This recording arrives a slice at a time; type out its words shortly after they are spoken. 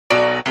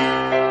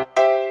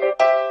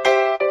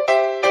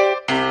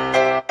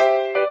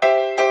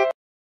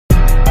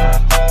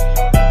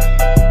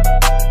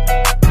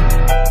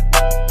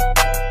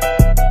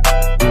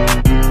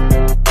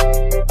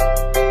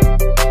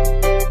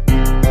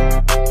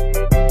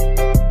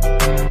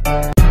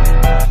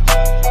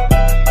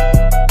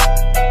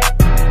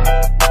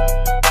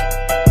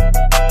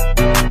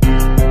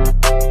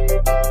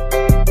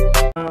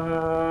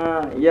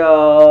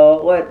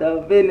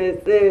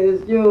business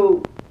is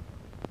you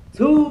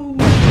too. Look,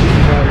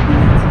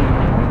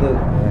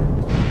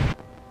 man.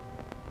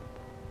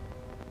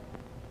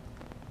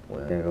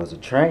 Well, there goes a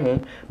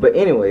train. But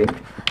anyway,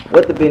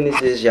 what the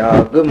business is,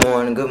 y'all. Good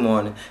morning, good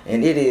morning.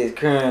 And it is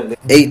currently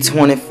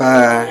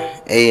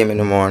 8:25 a.m. in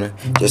the morning.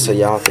 Just so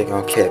y'all think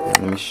I'm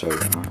capping. Let me show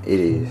y'all. It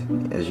is,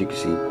 as you can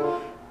see,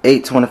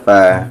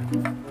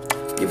 8:25.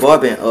 Your boy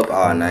been up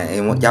all night,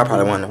 and y'all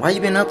probably wondering, why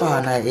you been up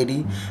all night,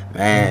 AD?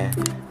 Man,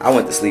 I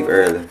went to sleep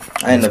early.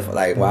 I ended up,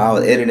 like, while I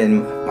was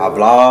editing my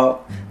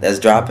vlog that's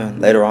dropping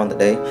later on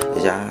today, y'all,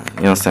 you know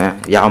what I'm saying?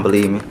 If y'all don't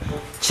believe me,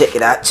 check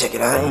it out, you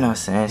know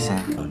what I'm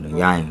saying? Oh, no,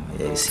 y'all ain't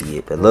able to see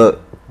it, but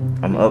look,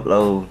 I'm gonna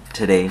upload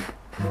today.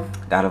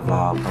 Got a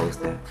vlog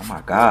posted. Oh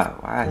my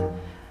God, why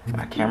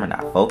my camera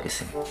not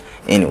focusing?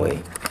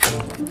 Anyway,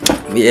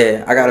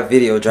 yeah, I got a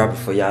video dropping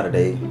for y'all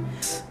today.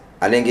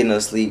 I didn't get no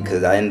sleep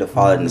because I ended up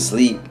falling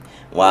asleep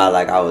while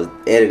like I was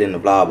editing the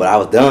vlog, but I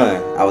was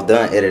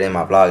done editing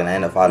my vlog, and I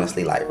ended up falling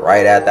asleep like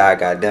right after I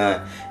got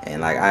done.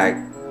 And like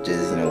I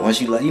just, you know, once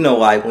you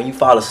like when you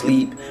fall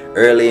asleep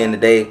early in the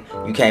day,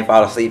 you can't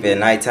fall asleep at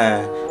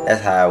nighttime.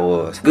 That's how it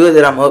was. Good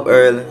that I'm up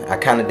early. I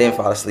kind of didn't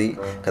fall asleep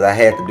because I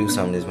had to do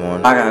something this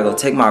morning. I gotta go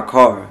take my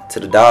car to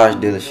the Dodge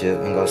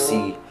dealership and go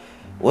see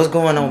what's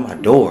going on with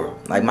my door.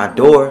 Like my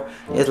door,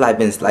 it's like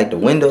been like the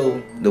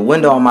window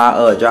on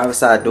my driver's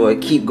side door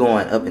keep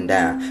going up and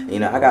down. You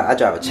know, I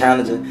drive a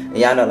Challenger, and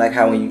y'all know like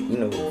how when you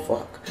know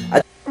fuck.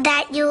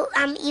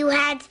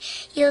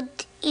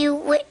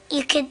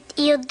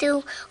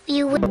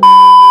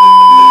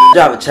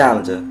 Drive a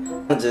Challenger.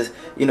 Just,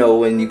 you know,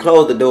 when you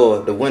close the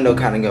door, the window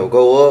kind of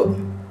go up.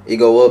 It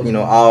go up, you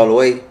know, all the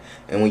way.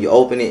 And when you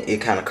open it, it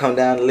kind of come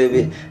down a little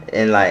bit.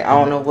 And like, I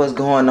don't know what's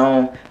going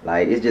on.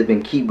 Like, it's just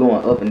been keep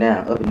going up and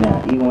down, up and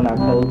down. Even when I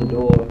close the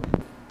door,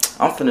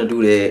 I'm finna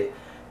do that.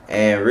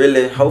 And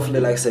really, hopefully,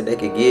 like I said, they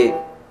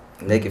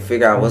can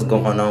figure out what's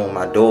going on with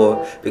my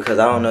door. Because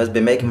I don't know, it's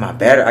been making my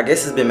battery, I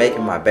guess it's been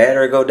making my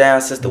battery go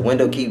down since the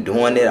window keep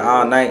doing it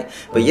all night.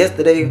 But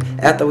yesterday,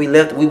 after we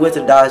left, we went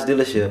to the Dodge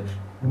dealership.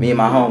 Me and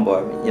my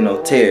homeboy, you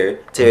know, Terry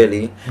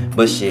Lee.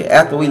 But shit,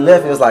 after we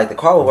left, it was like the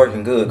car was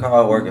working good. Car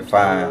was working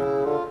fine.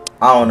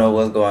 I don't know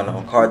what's going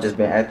on. Car just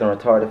been acting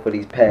retarded for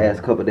these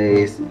past couple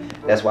days.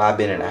 That's why I've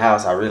been in the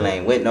house. I really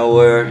ain't went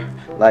nowhere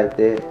like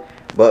that.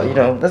 But you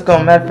know, let's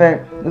go. Matter of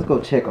fact, let's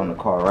go check on the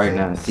car right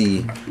now and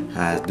see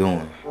how it's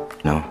doing.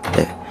 No,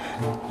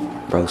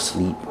 that bro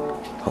sleep.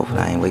 Hopefully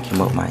I ain't wake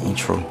him up my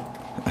intro.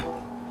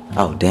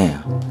 Oh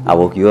damn, I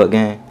woke you up,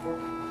 gang.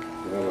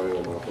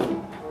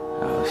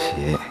 Oh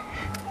shit.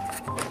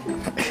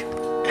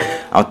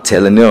 I'm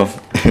telling them.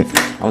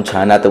 I'm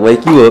trying not to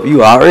wake you up.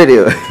 You already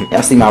up.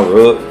 Y'all see my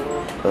rug?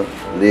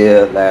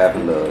 Live, laugh,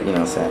 and love. You know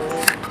what I'm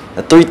saying?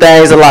 The three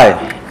things of life.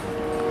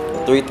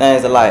 The three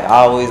things of life.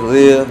 Always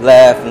live,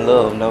 laugh, and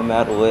love, no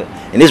matter what.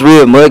 And it's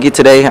real muggy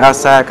today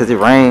outside because it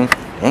rained.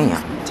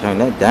 Damn, turn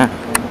that down.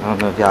 I don't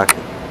know if y'all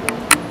can.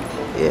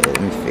 Yeah,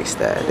 let me fix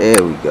that.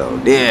 There we go.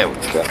 There we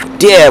go.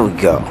 There we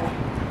go.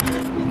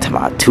 Talking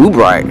about too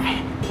bright.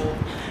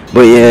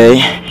 But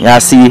yeah, y'all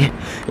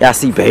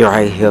see Bay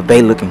right here.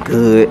 Bay looking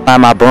good.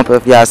 Find my bumper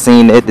if y'all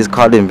seen that. This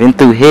car done been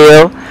through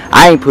hell.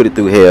 I ain't put it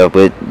through hell,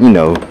 but you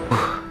know.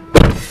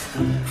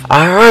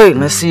 Alright,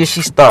 let's see if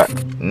she start.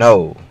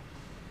 No.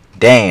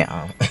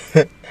 Damn.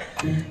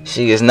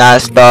 She is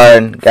not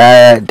starting.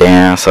 God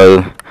damn.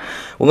 So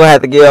we're gonna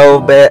have to get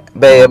old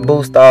Bay a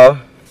boost off.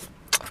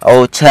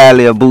 Old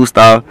Charlie a boost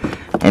off.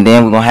 And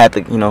then we're gonna have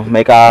to, you know,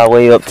 make our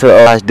way up to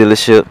a Dodge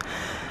dealership.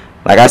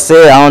 Like I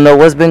said, I don't know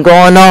what's been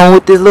going on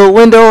with this little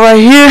window right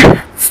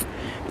here.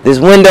 This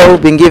window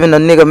been giving a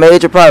nigga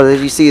major problems.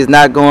 As you see, it's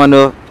not going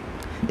up.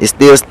 It's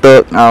still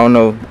stuck. I don't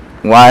know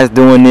why it's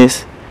doing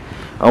this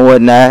or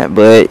whatnot,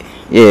 but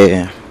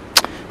yeah.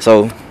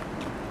 So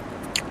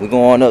we're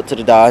going up to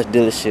the Dodge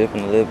dealership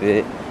in a little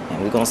bit,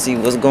 and we're gonna see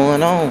what's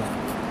going on.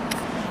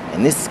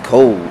 And this is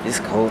cold. It's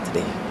cold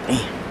today.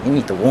 Damn, we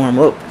need to warm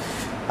up.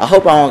 I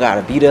hope I don't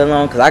gotta be there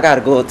long, cause I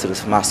gotta go up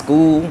to my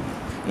school.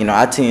 You know,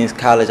 I attend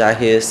college out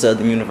here,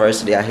 Southern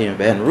University out here in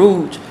Baton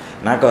Rouge.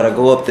 And I gotta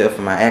go up there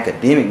for my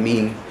academic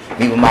meeting,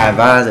 meet with my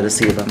advisor to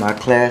see about my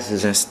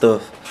classes and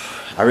stuff.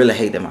 I really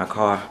hate that my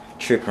car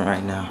tripping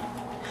right now.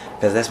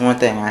 Because that's one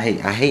thing I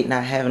hate. I hate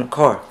not having a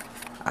car.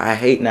 I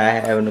hate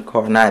not having a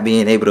car, not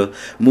being able to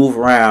move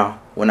around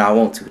when I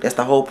want to. That's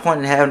the whole point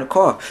of having a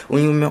car.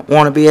 When you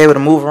want to be able to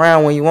move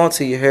around when you want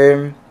to, you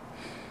heard me?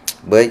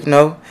 But, you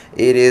know,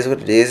 it is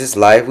what it is. It's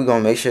life. We're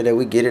going to make sure that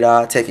we get it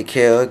all taken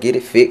care of, get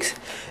it fixed.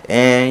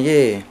 And,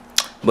 yeah.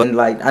 But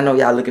like, I know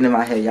y'all looking in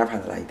my head, y'all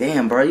probably like,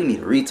 damn, bro, you need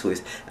a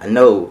retwist. I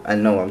know.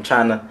 I'm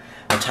trying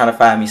to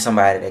find me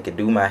somebody that can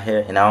do my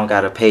hair, and I don't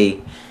gotta pay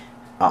an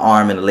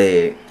arm and a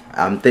leg.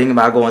 I'm thinking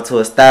about going to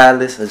a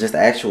stylist, or just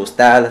an actual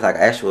stylist, like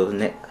an actual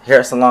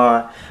hair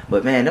salon.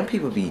 But man, them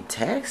people be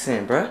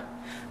taxing, bro.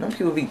 Them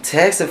people be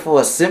taxing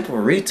for a simple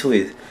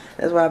retwist.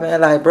 That's why,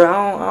 man, like,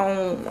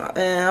 bro,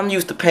 man, I'm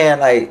used to paying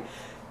like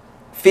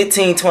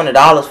 $15,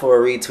 $20 for a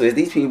retwist.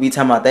 These people be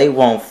talking about they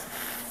want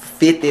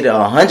 $50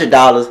 to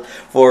 $100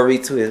 for a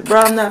retwist. Bro,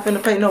 I'm not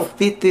finna pay no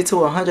 $50 to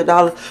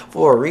 $100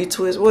 for a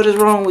retwist. What is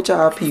wrong with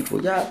y'all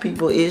people? Y'all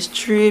people is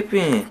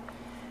tripping.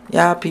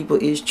 Y'all people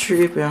is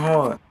tripping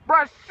hard.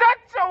 Bro, shut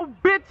your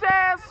bitch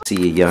ass. See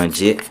you, young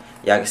jet.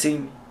 Y'all can see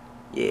me?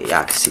 Yeah,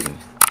 y'all can see me.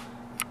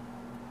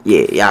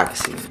 Yeah, y'all can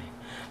see me.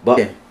 But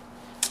yeah.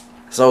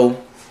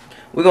 So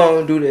we're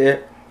gonna do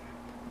that.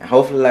 And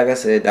hopefully, like I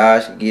said,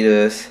 Dodge should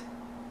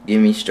get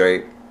me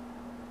straight.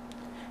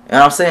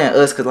 And I'm saying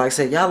us cause like I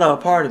said, y'all are a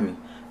part of me.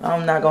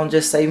 I'm not gonna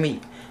just say me.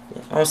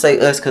 I'm gonna say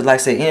us cause like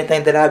I said,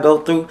 anything that I go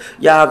through,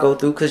 y'all go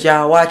through cause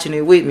y'all watching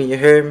it with me, you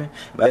heard me?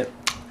 But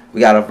we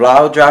got a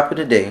vlog dropping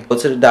today. Go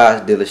to the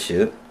Dodge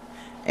dealership.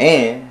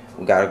 And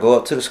we gotta go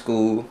up to the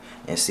school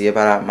and see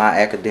about my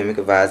academic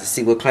advisor,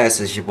 see what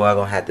classes your boy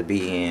gonna have to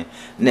be in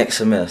next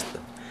semester.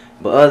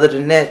 But other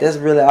than that, that's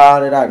really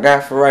all that I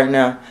got for right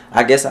now.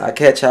 I guess I'll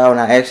catch y'all when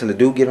I actually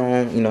do get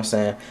on, you know what I'm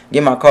saying,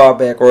 get my car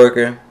back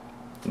working,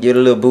 get a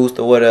little boost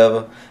or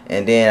whatever,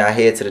 and then I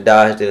head to the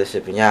Dodge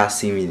dealership and y'all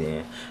see me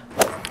then.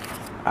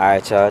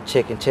 Alright y'all,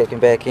 checking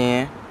back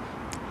in.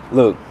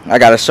 Look, I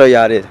gotta show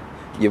y'all this.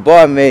 Your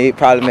boy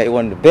probably made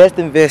one of the best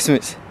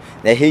investments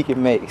that he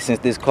can make since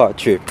this car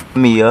trip.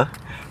 Me a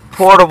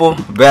portable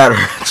battery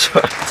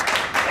charger.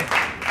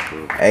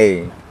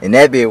 Hey, and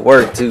that bit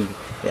worked too.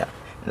 Yeah,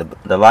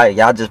 the light,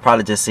 y'all just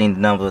probably just seen the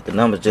numbers. The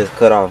numbers just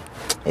cut off.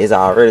 It's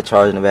already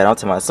charging the battery. I'm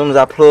talking about as soon as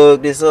I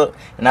plug this up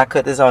and I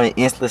cut this on, it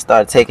instantly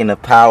started taking the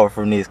power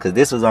from this, because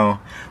this was on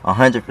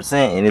 100%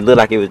 and it looked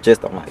like it was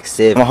just on like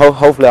 7.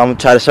 Hopefully I'm gonna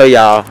try to show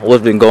y'all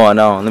what's been going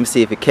on. Let me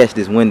see if it catch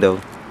this window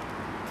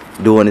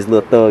doing this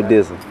little thug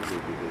diesel.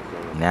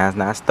 Now it's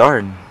not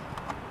starting.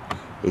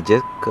 It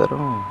just cut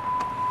on.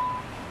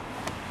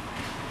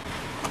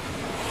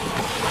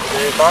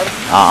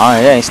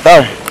 It ain't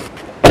starting.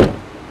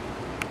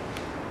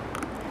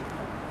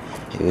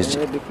 It was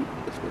just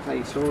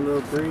showing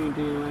up green,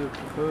 then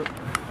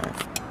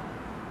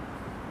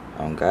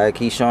God,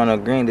 keep showing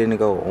up green, then it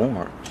go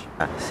orange.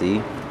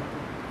 See?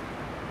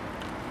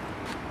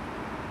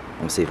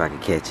 Let me see if I can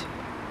catch it.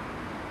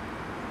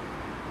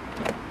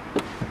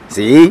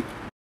 See?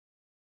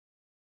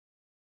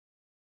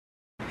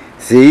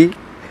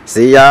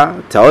 See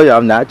y'all? Told you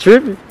I'm not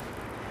tripping.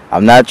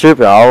 I'm not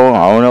tripping. I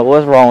don't know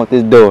what's wrong with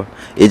this door.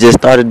 It just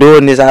started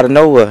doing this out of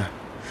nowhere.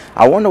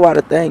 I wonder why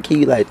the thing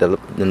keep like the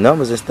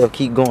numbers and stuff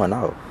keep going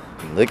off.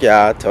 Look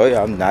y'all, I told you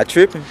I'm not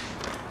tripping.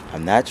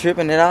 I'm not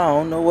tripping at all. I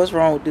don't know what's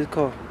wrong with this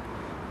car.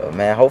 But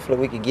man, hopefully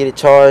we can get it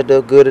charged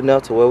up good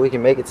enough to where we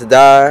can make it to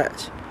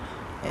Dodge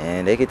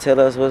and they can tell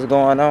us what's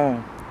going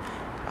on.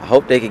 I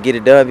hope they can get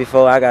it done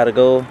before I gotta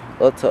go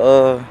up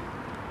to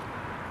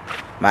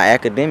my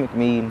academic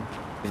meeting.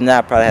 If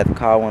not, I probably have to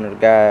call one of the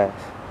guys.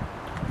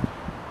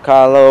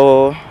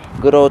 Carlo,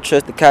 good old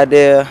trusted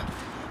Cadell.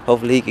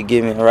 Hopefully he could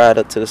give me a ride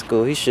up to the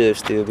school. He should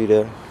still be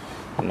there,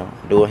 you know,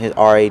 doing his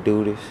RA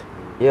duties.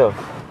 Yeah.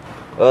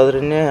 Other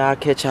than that, I'll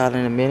catch y'all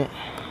in a minute.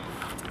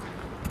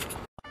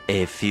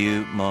 A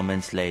few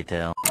moments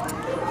later.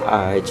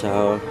 Alright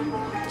y'all,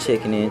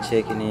 checking in.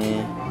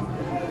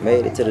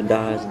 Made it to the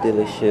Dodge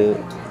dealership.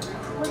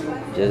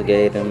 Just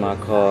gave them my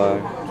car.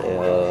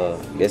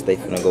 Guess they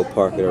finna go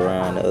park it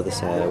around the other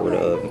side where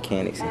the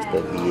mechanics and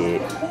stuff be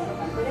at.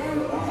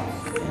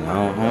 And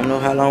I don't know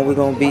how long we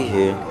gonna be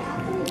here.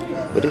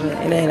 But it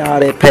ain't all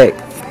that packed.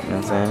 You know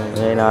what I'm saying? It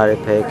ain't all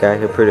that packed. Got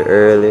here pretty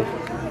early.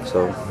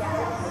 So,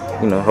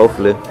 you know,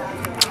 hopefully,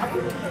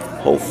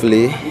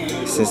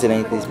 since it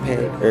ain't this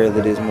packed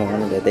early this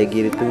morning, that they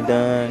get it through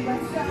done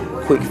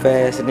quick,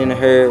 fast, and in a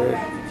hurry,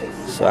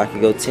 so I can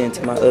go tend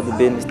to my other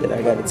business that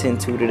I got to tend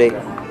to today.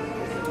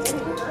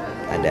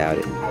 I doubt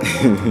it.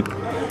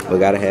 But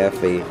gotta have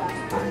faith.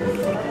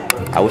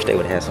 I wish they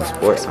would have some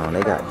sports on.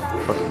 They got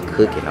fucking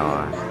cooking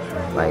on.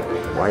 Like,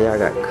 why y'all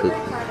got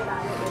cooking?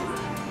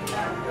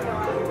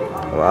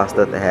 Well, all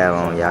stuff to have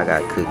on, y'all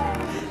got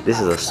cooking. This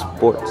is a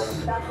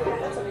sports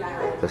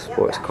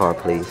car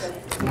place.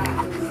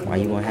 Why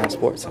you wanna have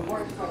sports on? I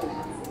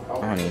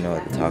don't even know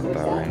what to talk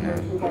about right now.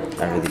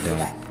 I really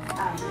don't.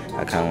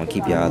 I kinda wanna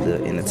keep y'all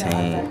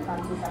entertained.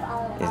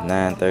 It's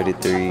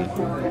 9:33.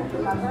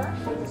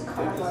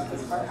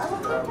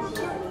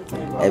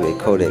 That big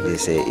Kodak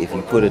just said, if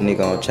you put a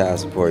nigga on child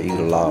support, you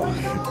the law.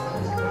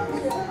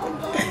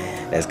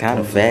 That's kind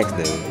of facts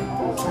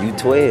though. You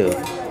 12.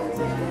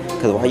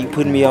 Cause why you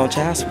putting me on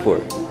child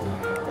support?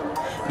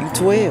 You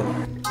 12.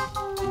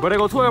 But they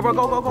go 12, bro.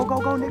 Go,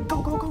 nigga. Go,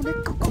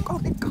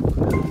 nigga.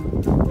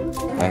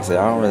 Like I said,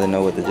 I don't really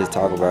know what to just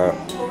talk about,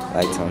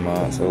 like talking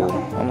about. So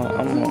I'm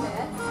gonna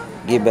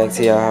get back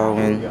to y'all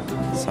when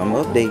some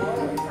update.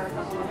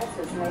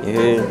 You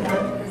heard?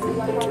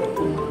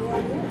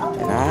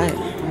 And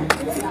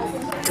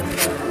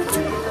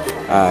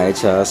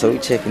alright, y'all. So we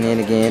checking in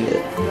again.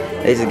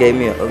 They just gave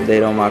me an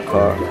update on my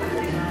car.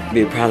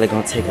 It probably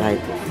gonna take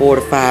like 4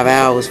 to 5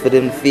 hours for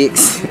them to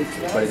fix.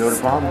 But they know the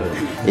problem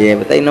is. Yeah,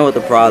 but they know what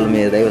the problem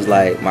is. They was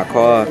like, my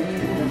car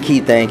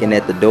keep thinking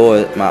that the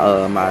door,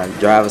 my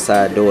driver's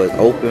side door is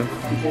open,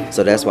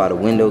 so that's why the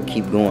window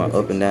keep going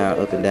up and down,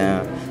 up and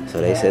down.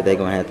 So they said they're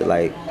gonna have to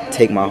like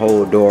take my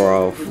whole door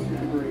off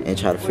and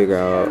try to figure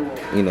out,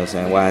 you know what I'm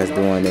saying, why it's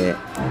doing that.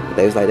 But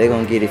they was like, they're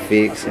gonna get it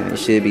fixed and it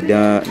should be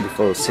done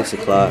before 6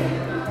 o'clock.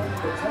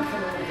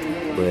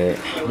 But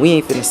we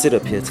ain't finna sit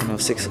up here till no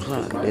 6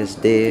 o'clock. It's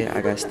dead.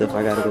 I got stuff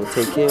I gotta go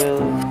take care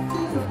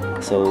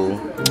of. So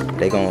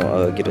they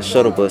gonna get a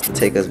shuttle bus to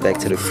take us back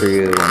to the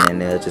crib, and then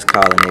they'll just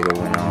call a nigga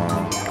when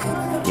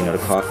you know, the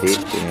car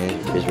fixed and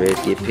it's ready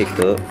to get picked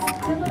up.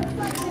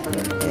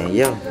 And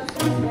yeah,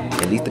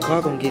 at least the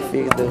car gonna get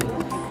fixed though.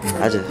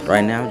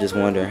 Right now I'm just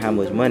wondering how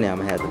much money I'm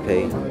gonna have to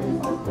pay.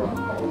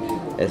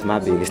 That's my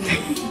biggest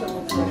thing.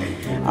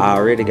 I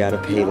already gotta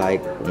pay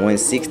like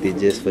 $160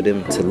 just for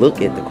them to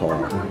look at the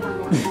car.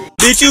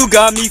 Bitch, you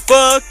got me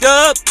fucked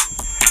up.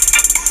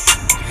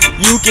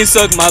 You can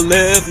suck my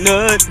left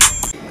nut.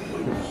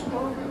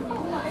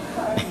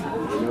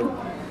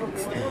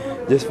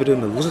 Just for them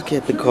to look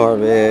at the car,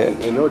 man.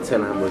 Ain't no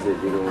telling how much it,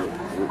 you know,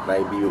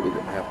 like be. You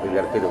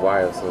gotta pay the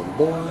wire or something.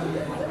 Boy.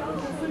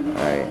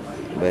 Alright,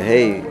 but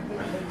hey,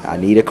 I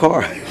need a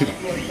car.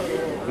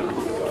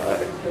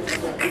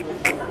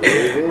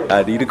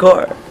 I need a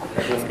car.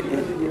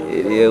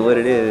 It is what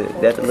it is.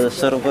 That's a little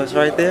shuttle bus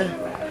right there.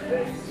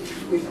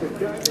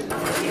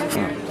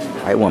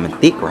 White woman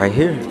thick right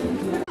here.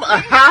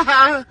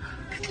 I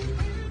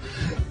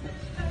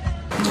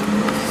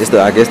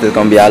guess this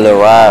gonna be our little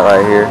ride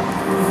right here.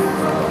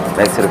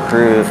 Back to the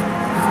crib.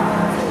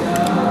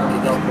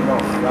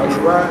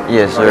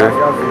 Yes, sir.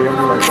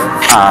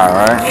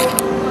 Alright.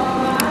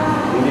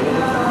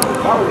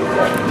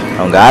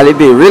 Oh God, it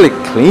be really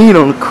clean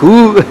on the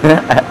cool.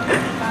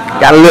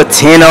 Got a little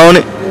tint on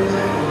it.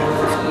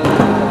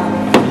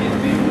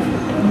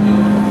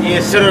 Yeah,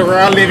 sit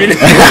around living.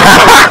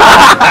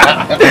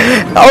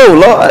 Oh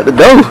Lord, the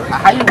dough.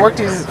 How you work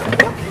this?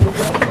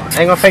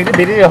 Ain't gonna fake the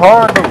video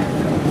hard though.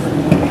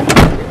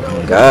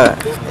 Oh God,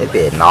 that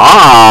bit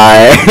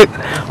not.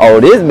 Oh,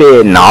 this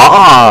bit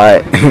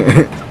not.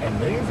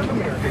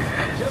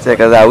 Check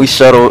us out. We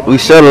shuttle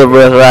the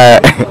bus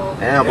ride.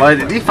 Damn, boy,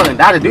 these fucking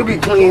doctors do be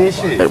clean and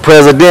shit.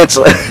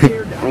 Presidential.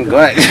 I'm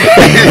good.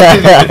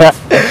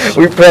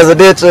 We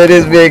presidential in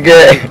this big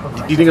guy.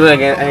 You niggas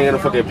ain't gonna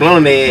fucking blow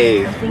in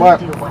their ass.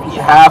 What?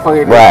 You high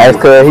fucking. Bro, that's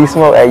cause he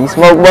smoke. Hey, you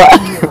smoke, boy?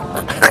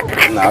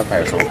 Nah, I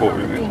probably smoke cool.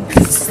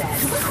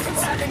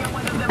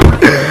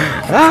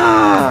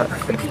 Ah.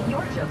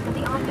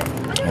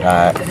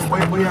 Alright.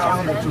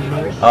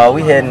 Oh,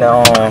 we heading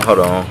on. Hold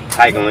on.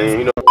 Cycling,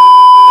 you know.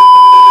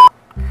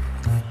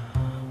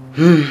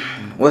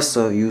 What's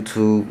up,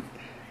 YouTube?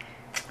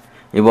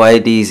 Your boy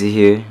Deezy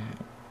here,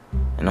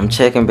 and I'm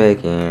checking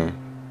back in.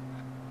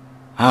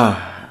 I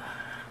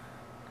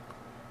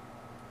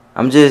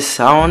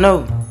don't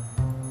know.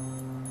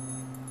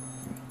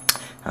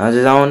 I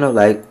don't know,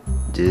 like,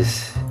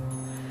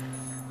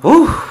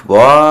 whew,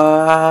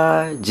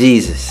 boy,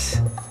 Jesus,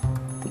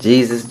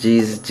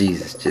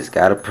 just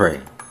gotta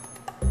pray.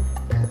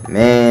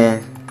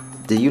 Man,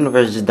 the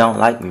universe just don't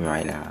like me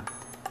right now.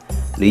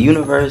 The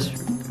universe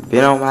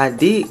been on my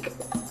dick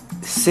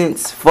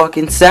since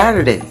fucking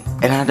Saturday,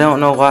 and I don't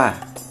know why.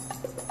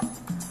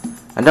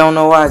 I don't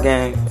know why,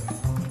 gang.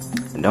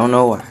 I don't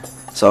know why.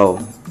 So,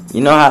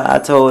 you know how I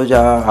told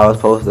y'all I was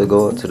supposed to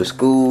go to the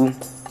school,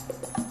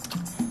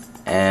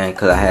 and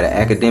cause I had an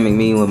academic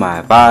meeting with my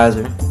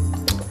advisor.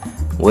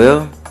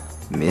 Well,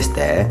 missed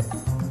that.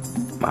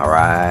 My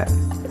ride,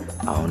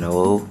 I don't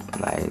know,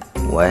 like,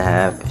 what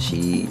happened.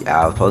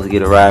 I was supposed to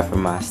get a ride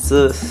from my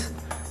sis,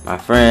 my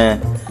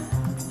friend.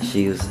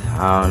 She was,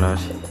 I don't know,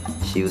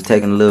 she was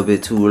taking a little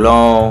bit too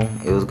long.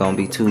 It was gonna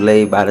be too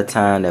late by the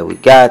time that we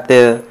got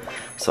there.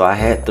 So I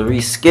had to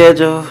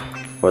reschedule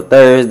for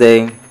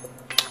Thursday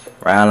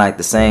around like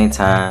the same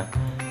time.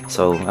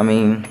 So, I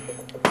mean,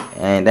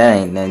 and that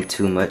ain't nothing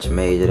too much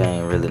major. That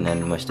ain't really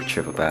nothing much to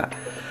trip about.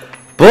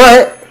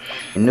 But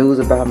the news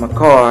about my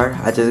car,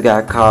 I just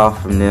got a call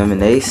from them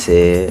and they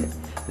said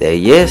that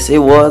yes, it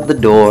was the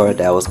door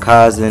that was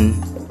causing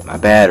my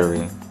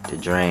battery to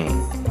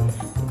drain.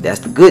 That's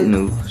the good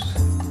news.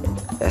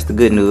 That's the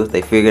good news.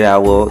 They figured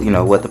out, well, you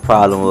know, what the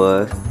problem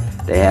was.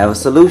 They have a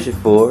solution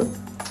for it.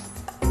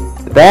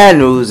 The bad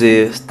news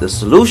is the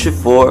solution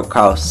for it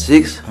cost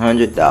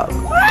 $600.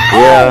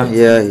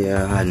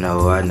 Yeah. I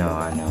know.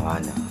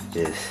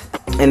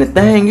 And the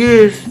thing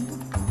is,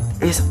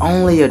 it's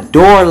only a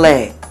door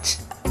latch.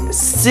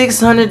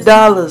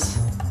 $600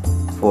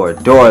 for a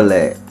door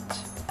latch.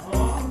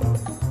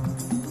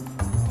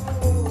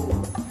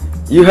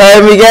 You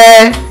heard me,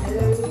 gang?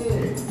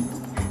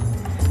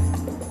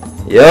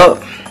 Yup.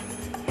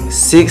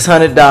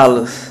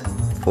 $600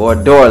 for a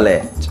door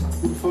latch.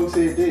 Who the fuck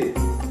said that?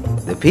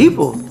 The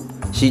people.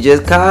 She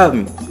just called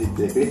me.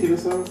 They fixed it or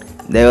something?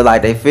 They was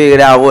like, they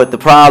figured out what the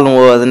problem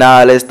was and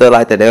all that stuff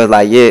like that. They was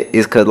like, yeah,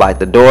 it's cause like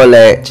the door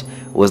latch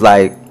was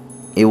like,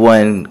 it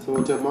wasn't. So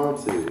what your mom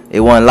said?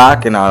 It wasn't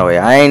locking all the way.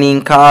 I ain't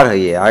even called her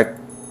yet. I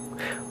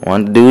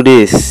wanted to do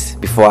this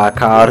before I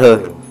called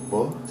her.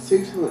 Well,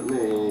 600,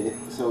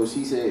 man. So So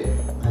she said,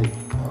 hey.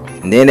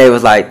 And then they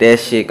was like,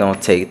 that shit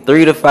gonna take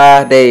 3 to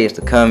 5 days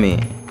to come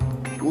in.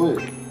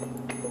 What?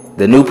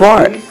 The new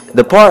part,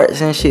 the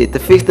parts and shit to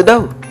fix the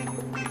door.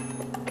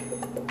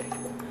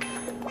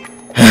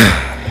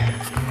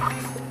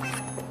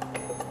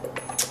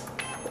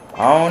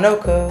 I don't know,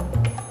 cuz.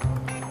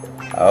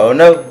 I don't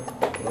know.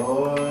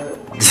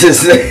 Lord.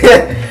 Just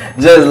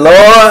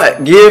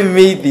Lord, give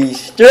me the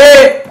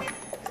strength.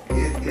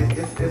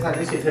 It's like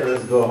this shit tell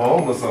us to go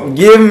home or something.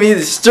 Give me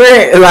the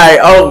strength. Like,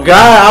 oh God,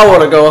 I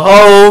wanna go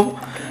home.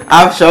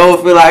 I sure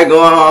feel like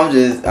going home.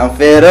 I'm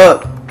fed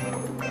up.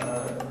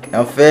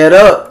 I'm fed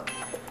up.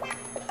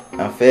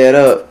 I'm fed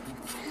up.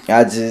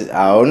 I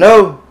don't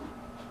know.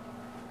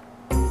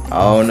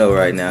 I don't know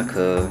right now,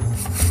 cuz.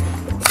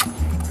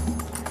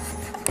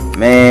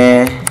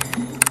 Man.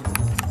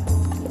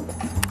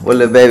 What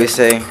little baby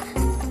say?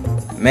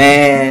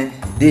 Man,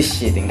 this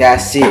shit done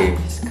got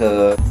serious,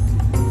 cuz.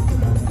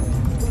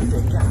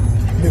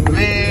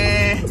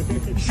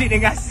 Man, shit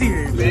done got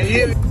serious,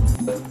 man.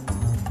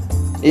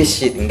 This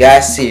shit done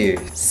got serious.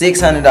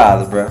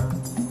 $600, bro.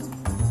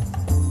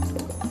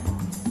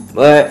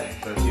 But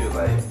So she was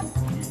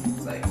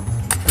like,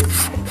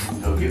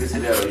 no, give it to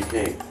them or you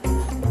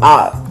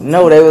can't.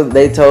 no,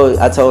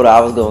 I told her I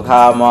was gonna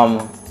call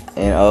mama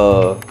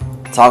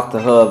and talk to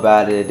her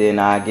about it, then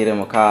I get him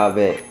a call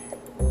back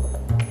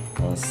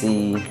and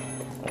see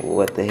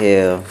what the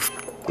hell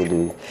to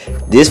do.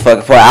 This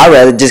fucking part, I'd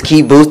rather just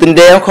keep boosting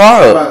the damn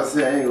car I'm up. about to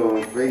say I ain't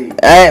gonna fade.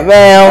 Hey,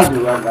 man, I do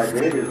like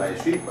maybe like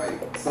street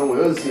bike.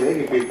 Somewhere else shit, they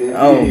can pick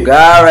that. oh big.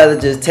 God, I'd rather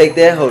just take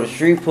that whole to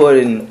Shreveport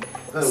and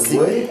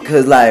What?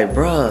 cause like,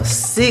 bruh,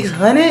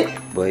 600.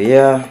 But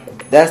yeah,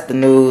 that's the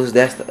news.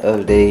 That's the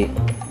update.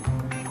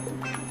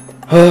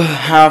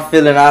 How I'm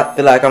feeling, I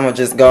feel like I'm gonna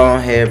just go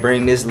ahead and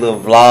bring this little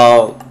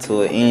vlog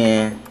to an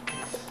end.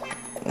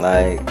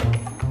 Like,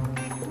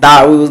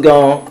 thought we was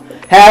gonna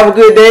have a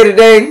good day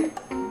today,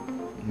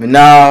 but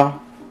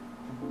no.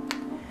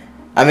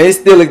 I mean, it's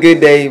still a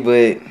good day,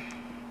 but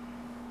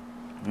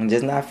I'm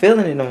just not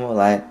feeling it no more.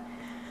 Like,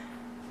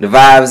 the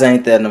vibes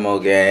ain't there no more,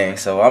 gang.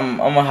 So I'm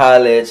gonna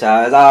holler at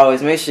y'all. As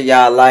always, make sure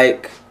y'all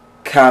like,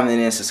 comment,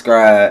 and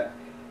subscribe.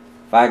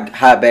 If I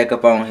hop back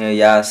up on here,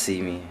 y'all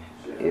see me.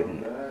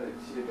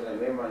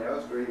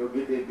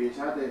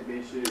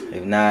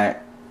 If not,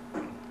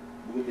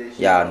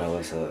 y'all know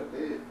what's up.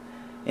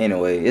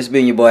 Anyway, it's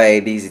been your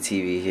boy ADZ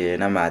TV here,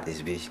 and I'm out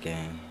this bitch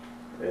game.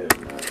 Bro,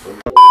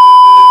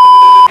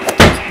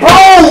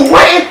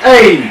 what?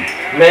 Hey,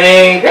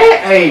 man,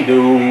 hey,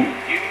 dude.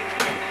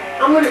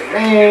 I'm gonna,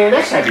 man,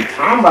 that should be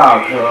talking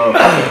about,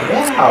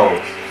 that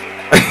house.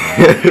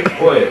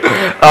 What?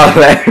 Oh,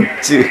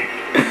 like, you.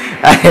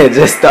 I had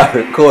just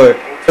started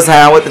recording. What's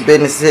how what the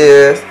business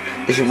is?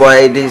 It's your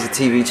boy ADZ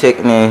TV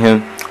checking in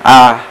here.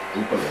 I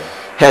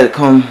had to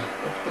come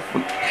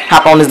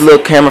hop on this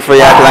little camera for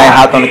y'all, cause I ain't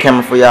hopped on the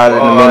camera for y'all in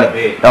a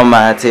minute. Don't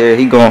mind Terry,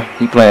 he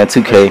playing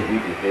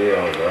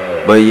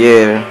 2K. But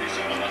yeah,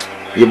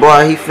 your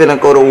boy he finna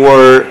go to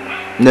work.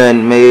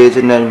 Nothing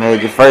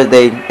major. First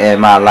day at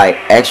my like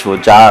actual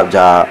job.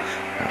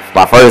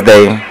 My first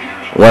day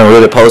wasn't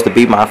really supposed to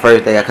be my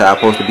first day, cause I was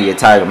supposed to be at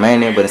Tiger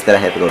Mania, but instead I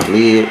had to go to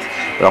Lids.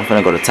 But I'm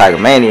finna go to Tiger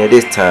Mania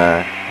this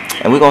time,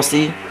 and we gonna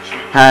see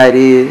how it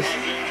is.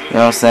 You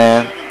know what I'm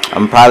saying?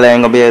 I'm probably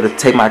ain't gonna be able to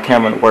take my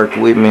camera to work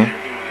with me,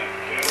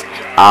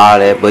 all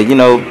that. But you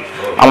know,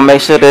 I'm gonna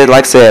make sure that,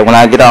 like I said, when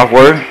I get off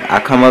work, I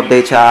come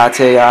update y'all, I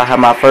tell y'all how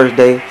my first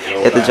day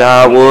at the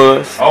job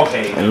was.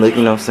 Okay. And look,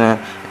 you know what I'm saying?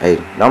 Hey,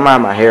 don't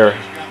mind my hair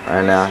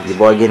right now. Your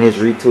boy getting his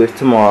retwist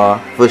tomorrow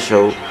for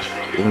sure.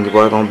 And your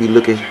boy gonna be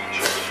looking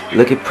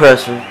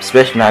pressure,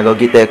 especially when I go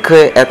get that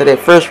cut after that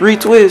first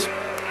retwist.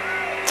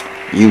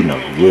 You know,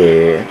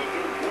 yeah.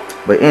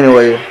 But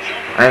anyway,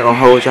 I ain't gonna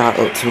hold y'all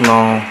up too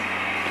long.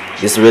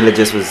 This really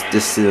just was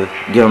just to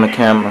get on the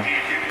camera,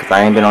 cause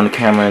I ain't been on the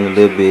camera in a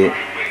little bit.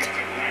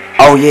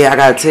 Oh yeah, I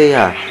gotta tell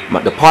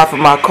y'all, the part for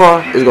my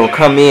car is gonna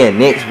come in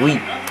next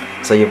week.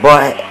 So your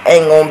boy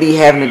ain't gonna be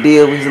having to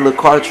deal with his little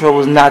car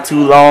troubles not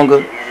too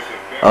longer.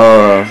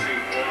 And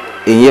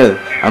yeah,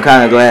 I'm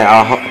kind of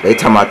glad they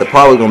talking about the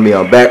part was gonna be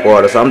on back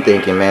order. So I'm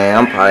thinking, man,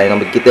 I'm probably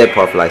gonna get that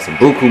part for like some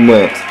buku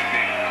months.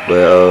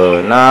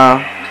 But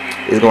nah,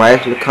 it's gonna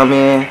actually come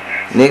in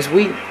next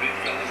week.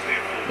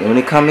 And when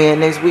it come in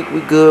next week,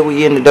 we good.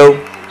 We in the dough,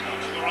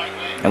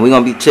 and we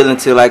gonna be chilling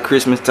till like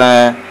Christmas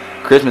time.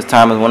 Christmas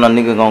time is when a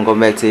nigga gonna go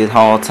back to his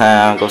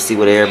hometown, go see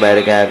what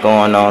everybody got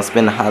going on,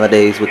 spend the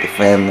holidays with the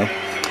family.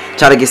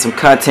 Try to get some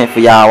content for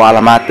y'all while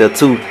I'm out there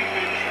too.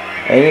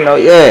 And you know,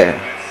 yeah.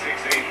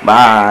 But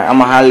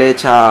I'ma holler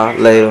at y'all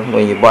later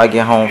when your boy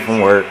get home from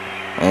work.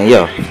 And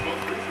yeah.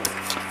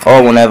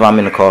 Or whenever I'm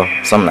in the car,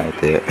 something like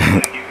that.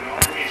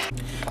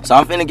 So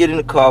I'm finna get in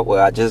the car.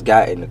 Well, I just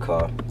got in the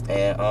car.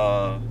 And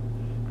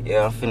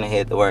yeah, I'm finna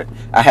head to work.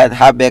 I had to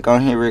hop back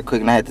on here real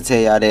quick, and I had to tell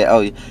y'all that,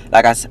 oh,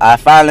 like I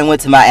finally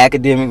went to my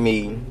academic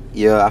meeting.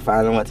 Yeah, I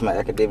finally went to my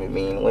academic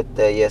meeting. Went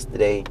there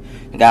yesterday.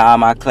 Got all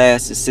my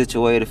classes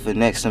situated for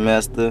next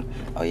semester.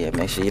 Oh yeah,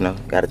 make sure, you know,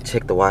 gotta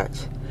check the watch.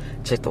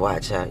 Check the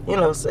watch out. You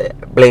know what I'm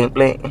saying? Bling,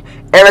 bling.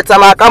 Every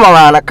time I come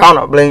around the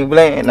corner, bling,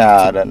 bling.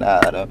 Nah.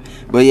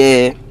 But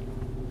yeah,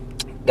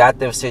 got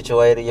them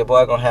situated. Your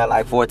boy gonna have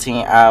like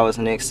 14 hours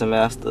next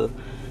semester.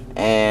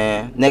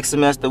 And next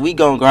semester, we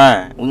gonna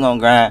grind. I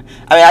mean,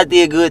 I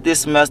did good this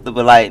semester,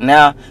 but like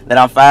now that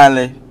I'm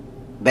finally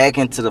back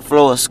into the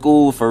flow of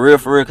school for real,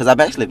 because I'm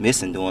actually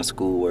missing doing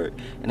schoolwork.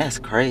 And that's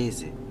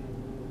crazy.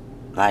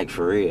 Like,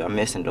 for real. I'm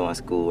missing doing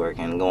schoolwork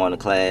and going to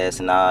class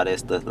and all that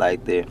stuff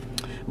like that.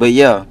 But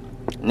yeah,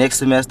 next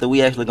semester,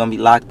 we actually gonna be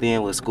locked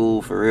in with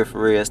school for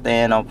real.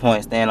 Staying on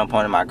point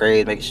in my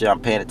grades, making sure I'm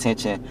paying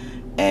attention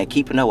and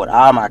keeping up with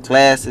all my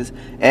classes.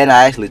 And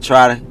I actually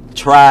try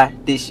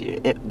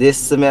this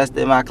semester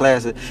in my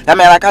classes. I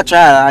mean, like I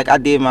tried, like I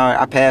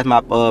passed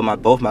my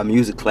both my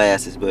music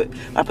classes, but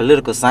my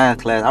political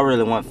science class, I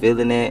really wasn't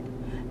feeling it.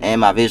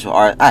 And my visual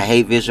arts, I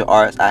hate visual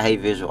arts. I hate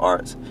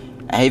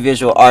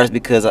visual arts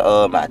because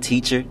of my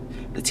teacher.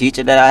 The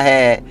teacher that I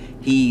had,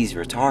 he's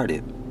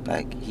retarded.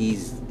 Like he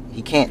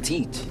can't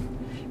teach.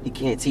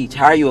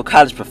 How are you a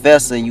college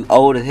professor and you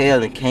old as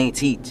hell and can't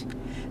teach?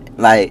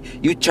 Like,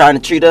 you trying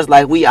to treat us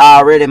like we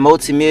already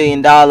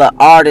multi-million-dollar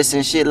artists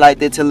and shit like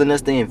that, telling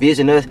us to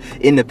envision us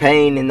in the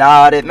pain and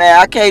all that. Man,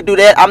 I can't do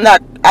that. I'm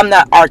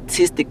not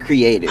artistic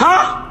creative.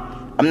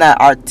 Huh? I'm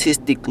not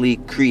artistically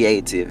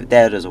creative.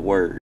 That is a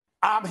word.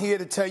 I'm here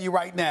to tell you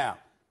right now,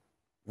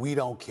 we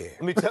don't care.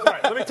 Let me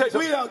tell you,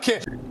 we don't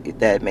care. If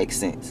that makes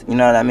sense. You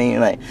know what I mean?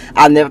 Like,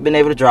 I've never been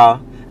able to draw.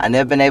 I've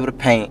never been able to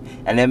paint.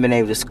 I've never been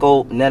able to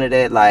sculpt. None of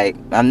that. Like,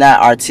 I'm not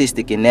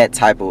artistic in that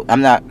type of...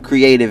 I'm not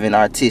creative and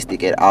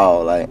artistic at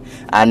all. Like,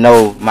 I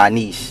know my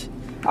niche.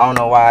 I don't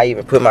know why I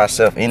even put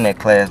myself in that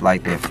class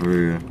like that for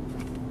real.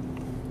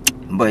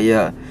 But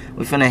yeah,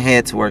 we finna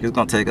head to work. It's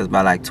gonna take us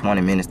about like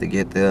 20 minutes to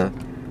get there.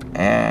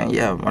 And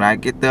yeah, when I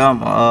get there, I'm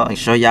gonna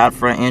show y'all the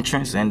front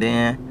entrance. And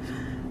then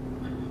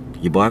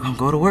your boy gonna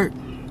go to work.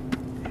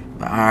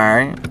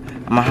 Alright.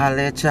 I'ma holler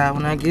at y'all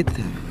when I get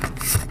there.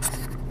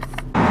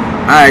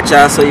 Alright,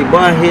 y'all, so your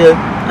boy here,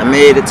 I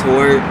made it to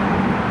work,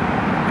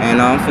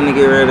 and I'm finna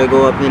get ready to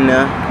go up in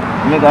there.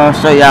 I'm gonna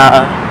show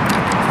y'all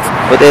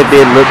what that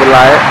bit looking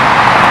like.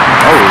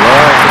 Oh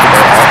Lord, look at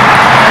that.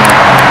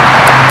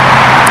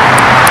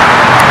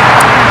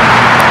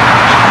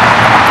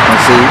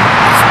 Let's see,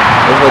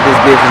 that's what this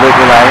bitch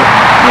looking like.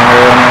 You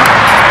heard me?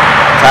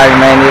 Tiger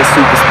Mania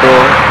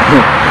Superstore.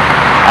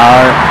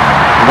 Alright,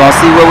 we're gonna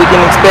see what we can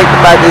expect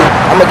about this.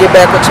 I'm gonna get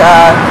back with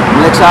y'all,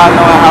 let y'all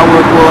know how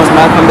work was when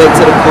I come back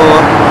to the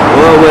car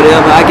or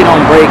whatever. I get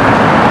on break,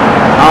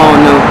 I don't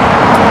know.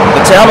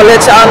 But I'm gonna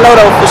let y'all know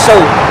though for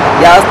sure.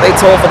 Y'all stay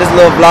tuned for this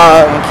little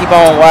vlog and keep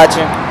on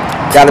watching.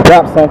 Gotta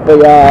drop something for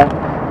y'all.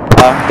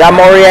 Got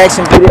more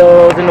reaction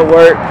videos in the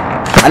work.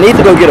 I need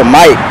to go get a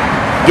mic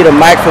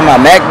for my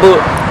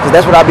MacBook, because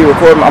that's what I'll be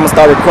recording. I'm gonna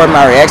start recording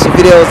my reaction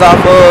videos off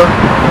of.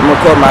 I'm gonna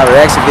record my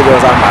reaction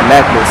videos off my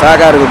MacBook. So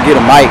I gotta go get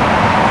a mic.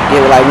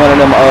 Get like one of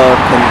them, a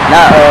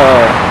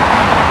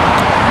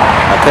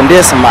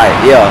condenser mic.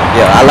 Yeah.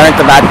 I learned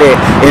about that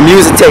in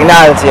music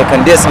technology, a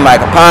condenser mic,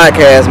 a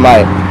podcast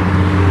mic.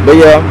 But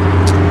yeah,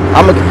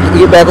 I'm gonna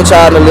get back with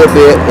y'all in a little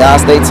bit. Y'all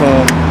stay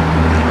tuned.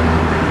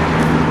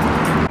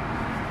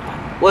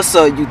 What's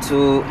up,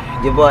 YouTube?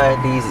 Your boy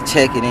D's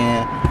checking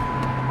in.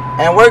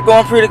 And work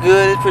going pretty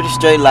good. It's pretty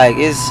straight. Like,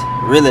 it's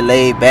really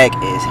laid back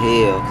as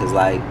hell. Cause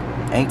like,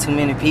 ain't too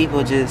many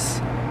people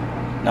just...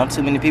 Not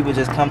too many people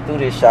just come through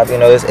this shop. You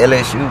know, it's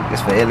LSU.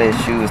 It's for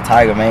LSU. It's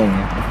Tiger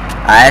Mania.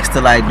 I asked her,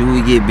 like, do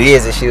we get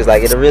busy? She was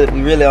like,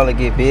 we really only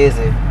get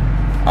busy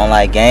on,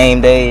 like, game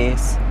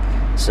days.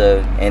 So,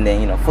 and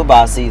then, you know,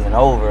 football season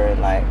over. And,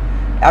 like,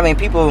 I mean,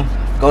 people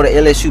go to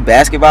LSU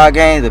basketball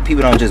games, but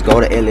people don't just go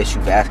to LSU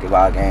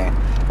basketball games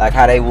like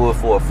how they would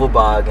for a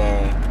football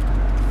game.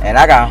 And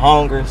I got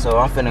hungry, so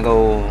I'm finna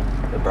go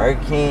to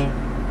Burger King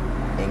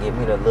and get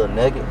me the little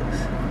nuggets.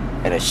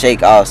 And a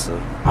shake also.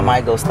 I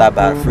might go stop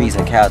by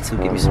Freezing Cow too,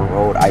 get me some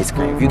rolled ice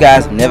cream. If you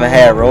guys have never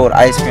had rolled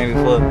ice cream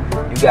before,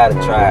 you gotta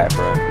try it,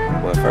 bro.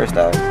 Well, first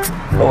off,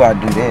 before I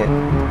do that,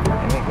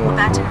 let me go.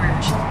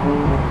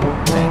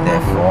 Ain't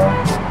that far.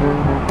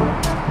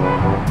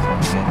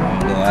 I'm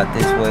gonna go out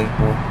this way.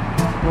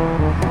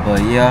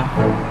 But yeah.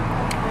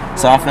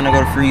 So I'm finna go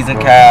to Freezing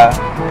Cow,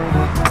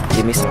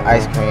 get me some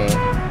ice cream,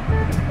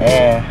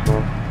 and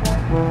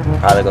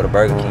probably go to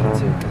Burger King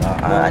too.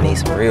 I need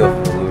some real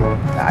food.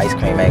 The ice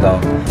cream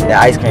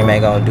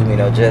ain't gonna do me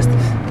no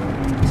justice.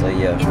 So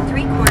yeah.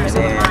 And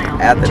then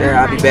after that,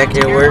 I'll be back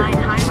here at work.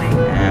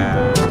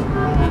 And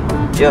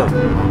yeah.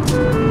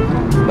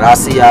 But I'll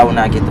see y'all when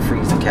I get the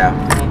Freezing Cow.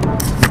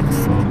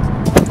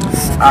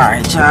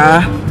 Alright,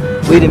 y'all.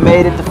 We done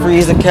made it to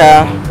Freezing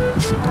Cow.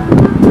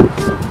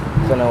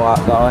 Gonna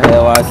go ahead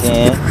and walk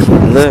in.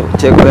 Look,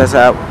 check us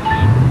out.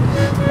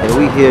 And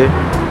we here.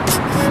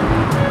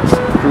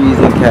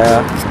 Freezing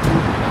Cow.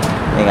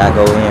 Then I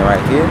go in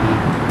right here.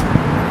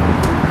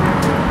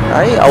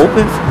 Are they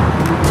open?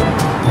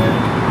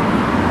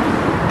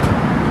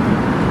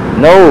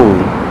 No,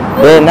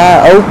 they're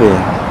not open.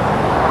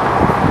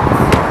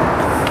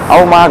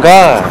 Oh my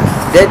God,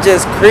 that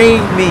just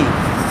creamed me.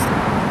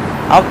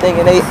 I'm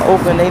thinking they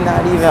open, they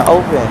not even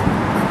open.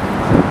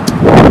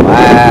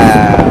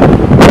 Wow.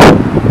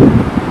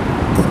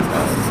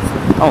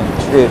 I'm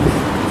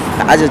tripping.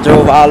 I just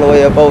drove all the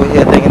way up over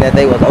here thinking that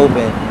they was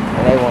open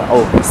and they weren't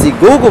open. See,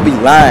 Google be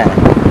lying.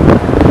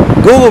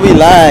 Google be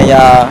lying,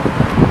 y'all.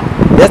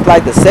 That's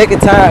like the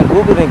second time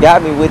Google done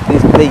got me with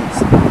this place.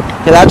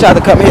 Cause I tried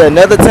to come here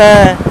another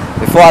time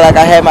before like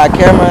I had my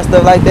camera and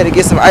stuff like that to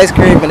get some ice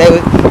cream and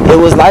it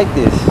was like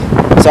this.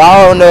 So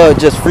I don't know if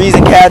just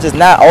freezing couch is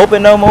not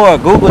open no more or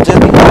Google just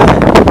be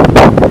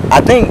lying.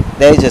 I think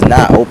they just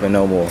not open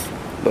no more.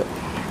 But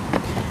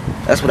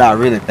that's what I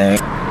really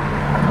think.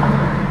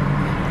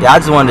 Yeah, I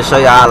just wanted to show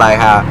y'all like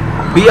how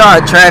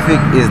BR traffic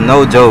is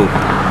no joke.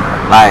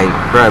 Like,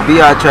 bro,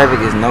 BR traffic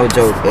is no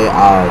joke at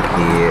all,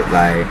 kid.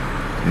 Like,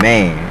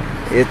 man,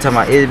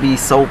 it'd be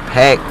so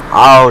packed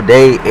all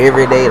day,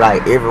 every day,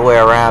 like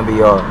everywhere around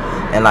BR.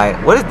 And like,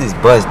 what is this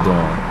bus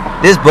doing?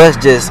 This bus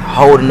just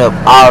holding up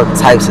all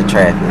types of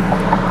traffic.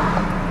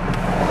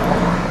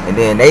 And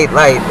then they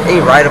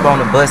right up on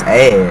the bus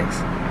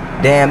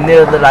ass. Damn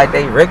near look like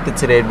they wrecked it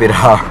to that bit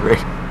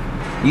already.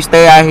 You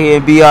stay out here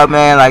and be up,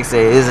 man, like I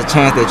said, there's a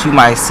chance that you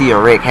might see a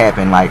wreck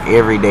happen like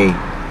every day.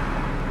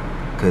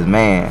 Cause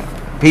man,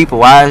 people,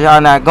 why is y'all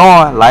not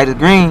going? Light is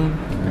green.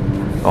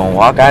 Gonna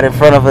walk out in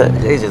front of a,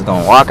 they just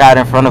gonna walk out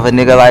in front of a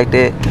nigga like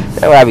that.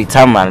 That's what I be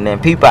talking about. And then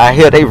people out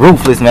here, they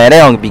ruthless, man. They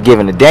don't be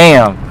giving a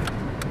damn.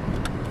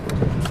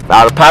 If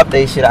I would pop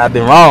they shit, I've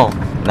been wrong.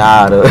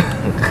 Nah, though.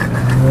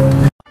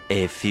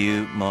 A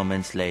few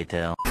moments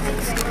later.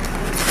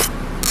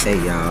 Hey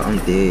y'all, I'm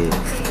dead.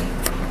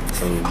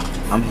 So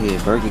I'm here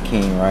at Burger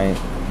King, right?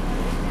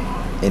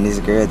 And this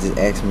girl just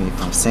asked me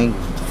if I'm single.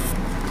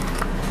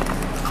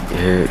 You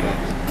heard me?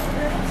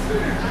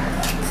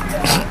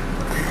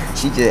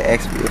 She just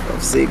asked me if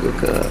I'm single,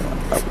 cause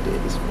I'm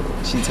dead as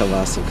fuck. She told me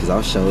I said, cause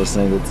I'm sure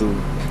single too.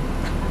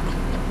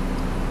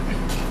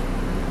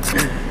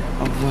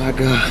 Oh my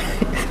god.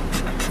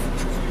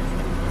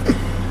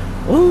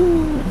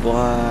 Ooh, boy,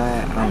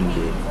 I'm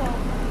dead.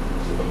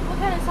 What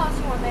kind of sauce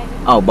you want, baby?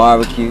 Oh,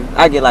 barbecue.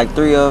 I get like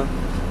 3 of them.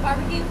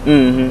 Barbecue?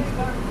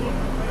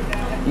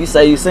 Mm-hmm. You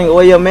say you single.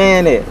 Where your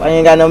man at? Why you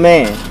ain't got no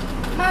man?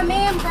 My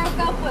man broke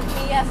up with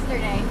me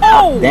yesterday.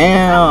 Oh!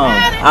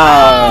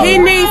 Damn. He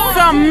needs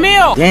some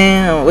milk.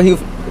 Damn. What he,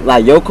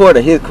 like your court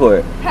or his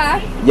court? Huh?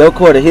 Your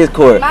court or his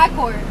court? My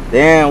court.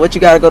 Damn, what you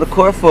gotta go to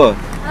court for?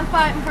 I'm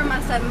fighting for my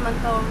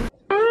 7-month-old.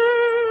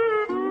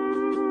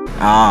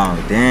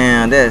 Oh,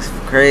 damn, that's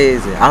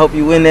crazy. I hope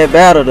you win that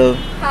battle though.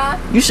 Huh?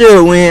 You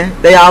should win.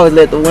 They always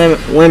let the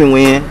women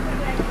win.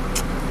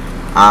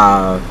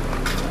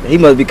 He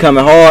must be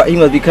coming hard. He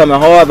must be coming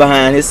hard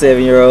behind his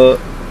 7-year-old.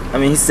 I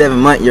mean, his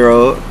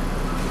 7-month-year-old.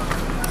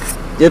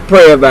 Just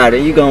pray about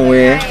it. You gonna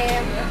win. I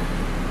am.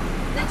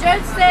 The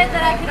judge said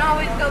that I can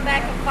always go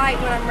back and fight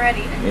when I'm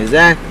ready.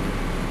 Exactly.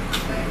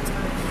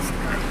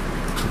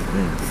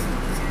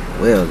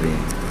 Well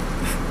then.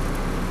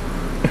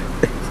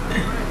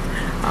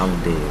 I'm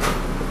dead.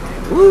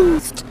 Woo.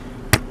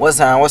 What's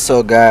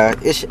up, guys?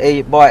 It's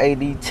your boy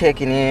AD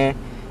checking in,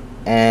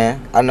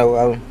 and I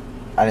know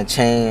I done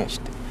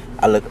changed.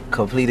 I look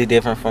completely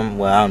different from,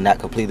 well, I'm not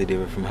completely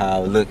different from how I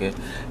was looking,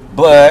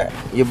 but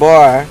your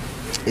boy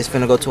is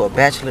finna go to a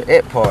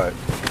bachelorette party.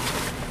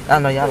 I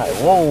know y'all like,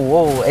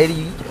 whoa, AD,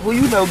 who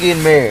you know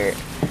getting married?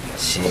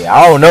 Shit,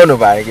 I don't know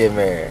nobody getting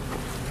married.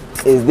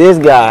 It's this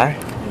guy.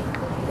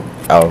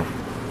 Oh,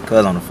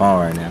 cuz on the phone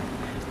right now.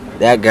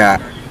 That guy,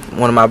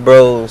 one of my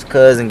bros'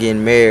 cousin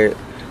getting married,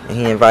 and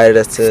he invited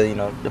us to, you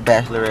know, the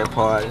bachelorette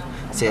party.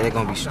 Said they're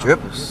gonna be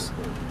strippers.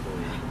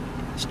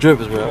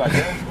 Strippers, bro.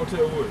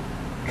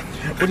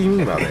 What do you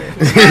mean by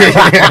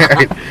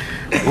that?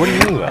 What do you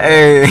mean by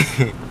that?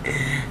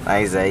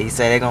 Hey, like he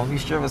said they're gonna be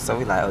strippers, so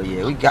we like, oh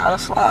yeah, we gotta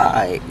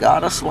slide.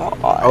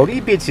 Oh,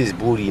 these bitches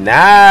booty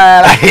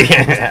nah.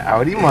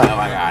 Oh, these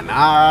motherfuckers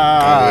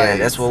nah. Yeah,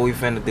 that's what we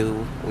finna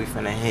do. We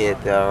finna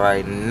head there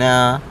right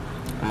now.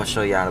 I'm gonna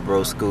show y'all the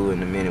bro school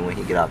in a minute when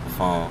he get out the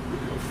phone.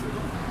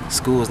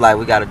 School's like,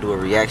 we gotta do a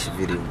reaction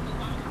video.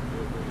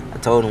 I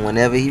told him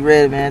whenever he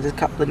ready, man, just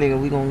call the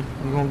nigga. We gonna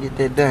get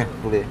that done.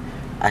 But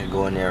I can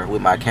go in there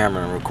with my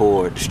camera and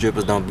record. The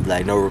strippers don't be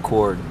like no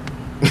recording.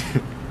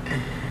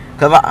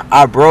 Cause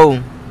our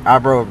bro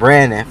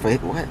Brandon, for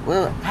what?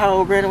 Well, how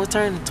old Brandon was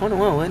turning?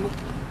 21, wasn't he?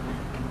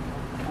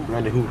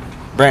 Brandon who?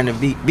 Brandon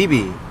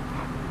BB.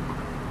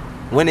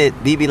 When it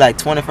BB like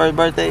 21st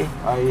birthday?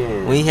 Oh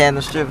yeah. When he had no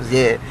strippers,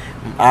 yeah.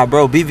 Our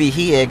bro BB,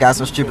 he had got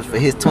some strippers for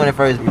his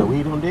 21st. You got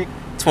weed on dick?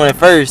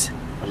 21st.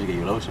 I just gave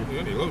you lotion.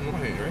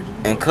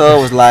 And Cub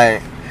was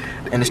like,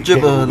 and the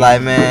stripper was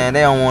like, man,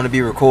 they don't want to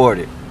be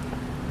recorded.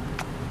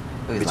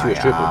 We was But you a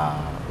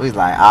stripper. we was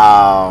like,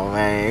 oh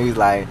man. He was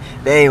like,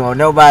 they ain't want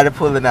nobody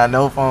pulling out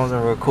no phones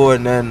and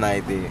recording nothing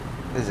like that.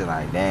 It's just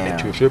like, damn.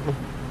 That you a stripper?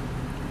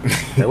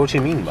 Now, what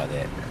you mean by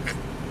that?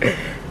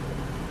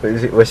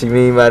 What she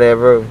mean by that,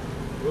 bro?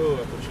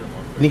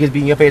 Niggas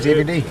beating your face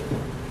every day.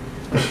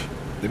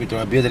 They be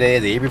throwing bills at their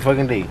ass every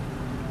fucking day.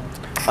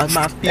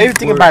 My feet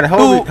Everything were about it,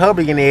 poop. her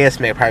be getting their ass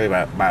smacked probably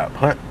about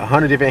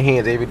 100 different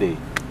hands every day.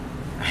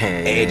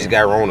 And just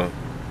got Rona.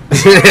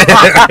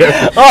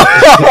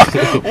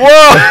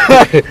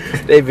 Whoa!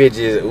 They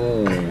bitches,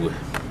 ooh.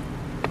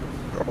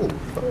 Oh,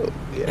 fuck.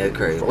 Yeah, That's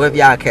crazy. What if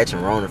y'all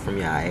catching Rona from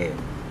y'all ass?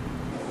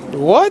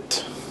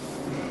 What?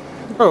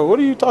 Bro, what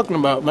are you talking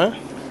about, man?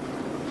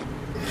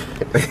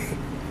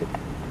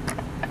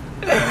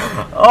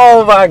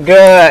 Oh my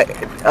god.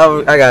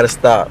 I gotta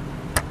stop.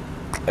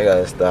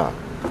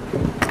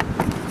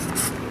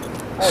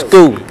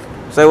 Stu,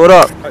 say what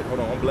up. Hey, hold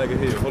on, I'm black as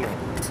hell. Hold on.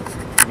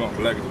 I'm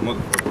black as a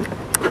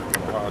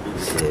motherfucker. How I do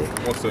this? Shit.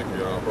 1 second,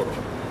 y'all. Hold on.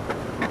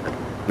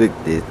 Look,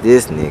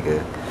 this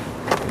nigga.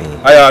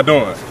 How y'all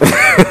doing?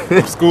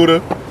 I'm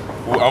Scooter.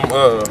 Well, I'm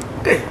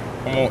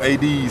on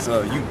AD's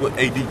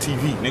AD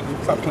TV,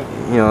 nigga. Stop playing.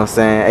 You know what I'm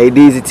saying?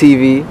 AD's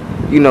TV.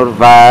 You know the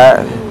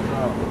vibe.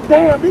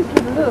 Damn, these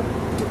people up.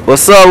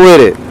 What's up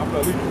with it?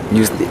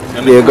 You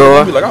still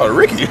going? Be like, oh,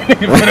 Ricky.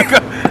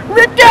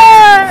 Ricky!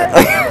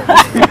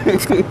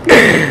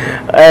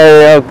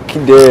 Hey,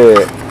 I'm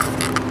dead.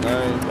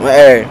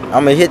 Hey,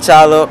 I'm gonna hit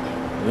y'all up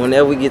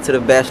whenever we get to the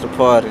bachelor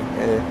party.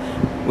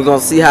 We're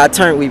gonna see how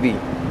turnt we be.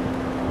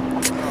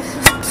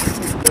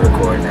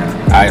 Record now.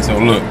 Alright, so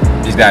look,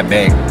 just got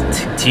back.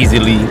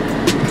 Teasily.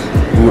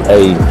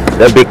 Hey,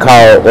 that big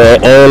called I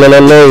don't know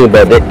that name,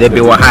 but That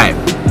bitch was hot.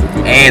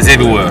 Ass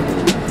everywhere.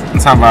 I'm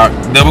talking about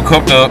double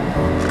cupped up.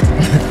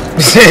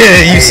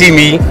 You see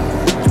me.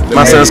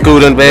 My son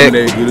Scooter in the back.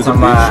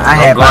 I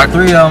had about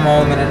 3 of them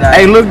on me tonight.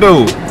 Hey, look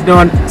though.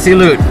 See,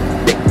 look.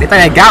 They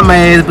think I got my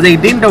ass, but they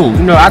didn't though.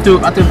 You know, I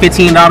took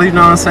 $15. You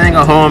know what I'm saying?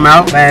 I home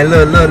out. Man,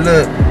 look.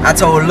 I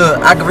told her,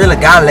 I really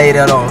got laid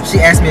out on. She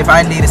asked me if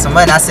I needed some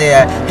money. I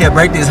said, here,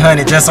 break this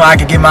 100 just so I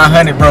could get my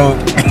 100 broke.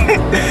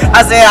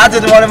 I said, I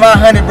just wanted my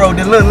 100 broke.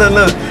 Then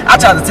look. I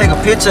tried to take a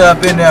picture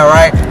up in there,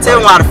 right? Tell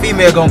me why the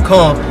female gonna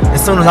come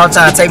as soon as I'm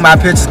trying to take my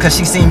pictures because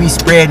she seen me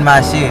spreading my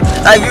shit.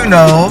 Like, you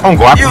know. I'm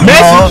going to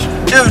message.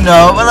 You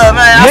know. But look,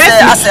 man,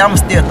 I said, I'm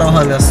going to still throw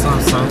her a little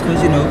something. Because,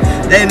 you know,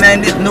 they,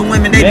 man, the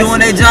women, they doing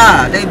their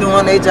job.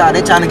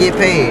 They trying to get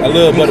paid. I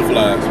love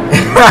butterflies.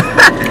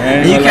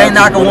 You can't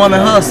knock a woman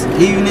hustle.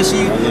 Even if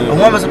a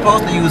woman's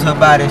supposed to use her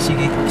body and she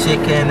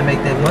can to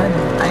make that money.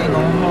 I ain't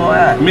gonna hold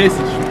out.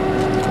 Message.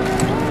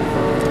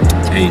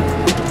 Hey.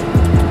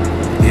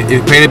 If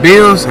you pay the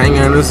bills, I ain't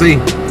got nothing to see.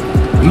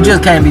 You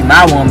just can't be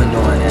my woman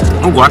doing that.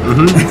 I'm going.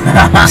 You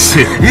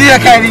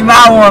just can't be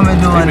my woman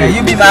doing that.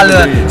 You be my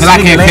little. Cause I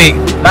can't fake.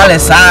 My little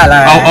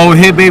sideline. Oh,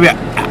 here, baby.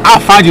 I'll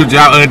find you a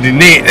job other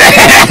than that.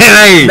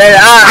 Hey, baby,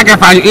 I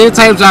can find you any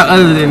type of job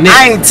other than that.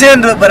 I ain't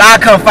tender, but I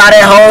come find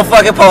that whole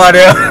fucking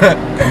party.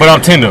 But I'm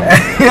tender.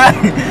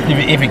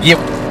 if you get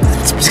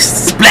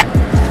splat.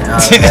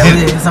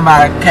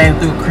 Somebody came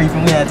through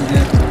creeping. We had to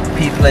just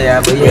play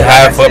out. But yeah,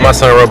 I fucked my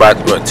son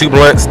about 2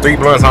 blunts, 3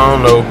 blunts. I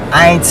don't know.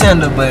 I ain't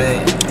tender, but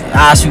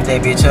I'll shoot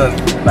that bitch up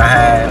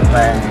behind.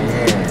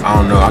 Yeah. I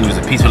don't know. I'm just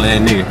a peaceful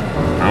ass nigga.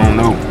 I don't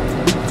know.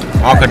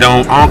 I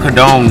don't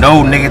condone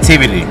no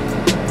negativity.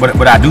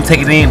 But I do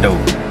take it in though.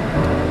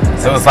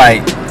 So it's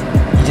like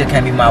you just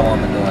can't be my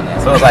woman doing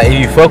that. So it's like if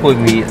you fuck with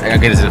me, I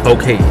get this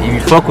okay. If you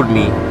fuck with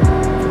me,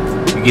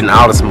 you getting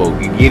all the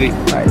smoke. You get it?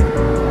 Like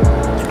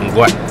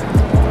what?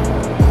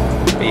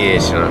 But yeah,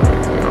 sure.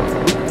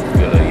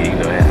 You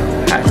know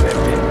how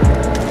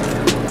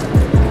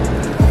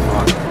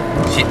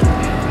that shit.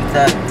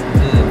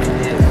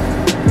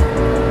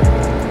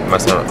 My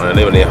son,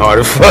 they were hard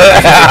as fuck.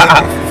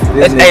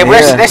 Hey,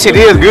 that shit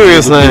is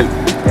good, son.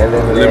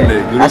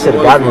 I should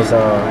have got me some.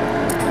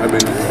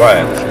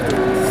 Right.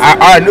 I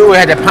already knew it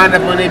had that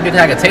pineapple in it because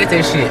I could taste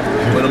that shit.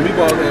 But the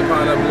meatballs had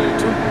pineapple in it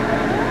too.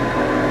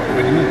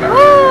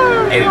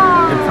 Hey,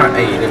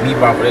 the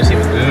meatball for that shit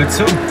was good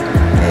too.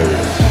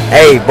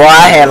 Hey, boy,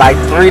 I had like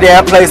 3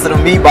 damn plates of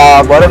the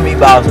meatballs. Boy, the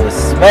meatballs was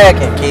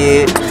smacking,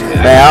 kid.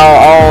 Yeah. Man,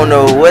 I don't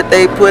know what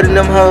they put in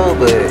them hoes,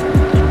 but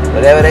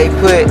whatever they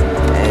put,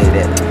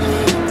 hey,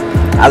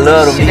 I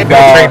love them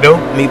meatballs.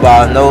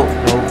 Meatballs, no.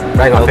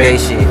 Okay,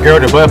 shit. Girl,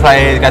 the butterfly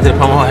ass got to the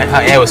point where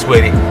her ass was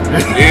sweaty.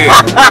 Yeah.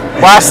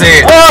 Why I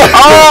said,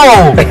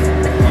 oh!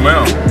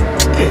 Well,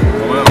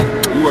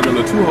 you working a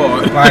little too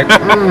hard. Like,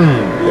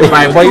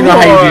 boy, you know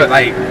how you get,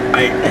 like,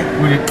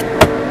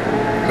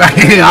 I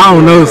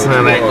don't know,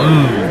 son. Like,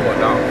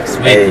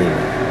 sweet. Hey.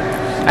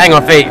 I ain't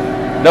gonna fake.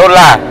 No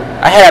lie.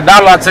 I had $1.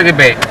 I took it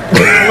back.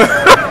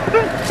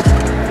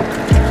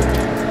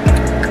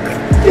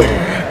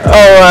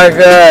 Oh my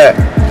god.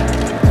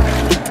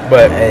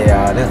 But hey,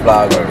 y'all, this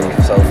vlog gonna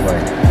be so funny.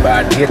 But I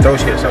did throw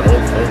shit, so don't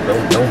do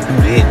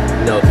that.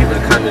 You know, people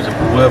in the comments or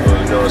whoever,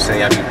 you know what I'm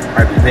saying?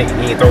 I be thinking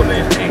he ain't throwing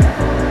that. Hey,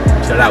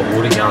 chill out,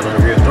 Woody. Y'all know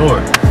the real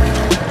story.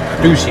 I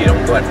do shit.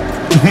 I'm good.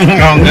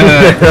 I'm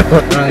good.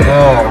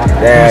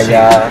 Damn,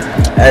 y'all.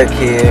 That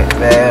kid,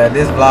 man,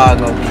 this vlog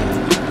gonna be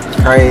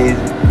crazy.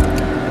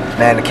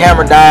 Man, the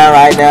camera dying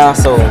right now,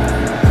 so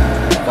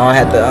gonna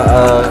have to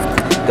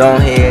go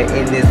ahead and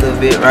end this little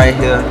bit right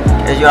here.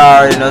 As you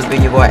already know, it's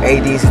been your boy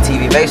ADC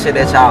TV. Make sure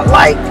that y'all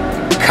like,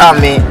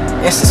 comment,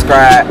 and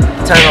subscribe.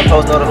 turn on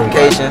post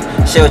notifications,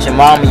 share with your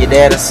mama, your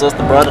dad, and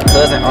sister, brother,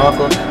 cousin,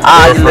 uncle,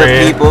 all your little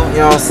people,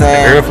 you know what I'm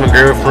saying?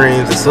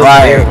 Girlfriends, and sisters,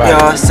 Right, everybody. you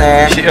know what I'm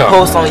saying? Yeah.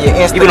 Post on your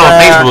Instagram, Even on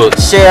Facebook.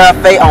 share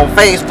on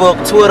Facebook,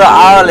 Twitter,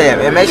 all that.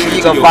 And make sure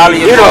you go follow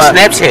your boy. Get on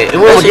Snapchat.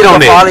 Make sure you go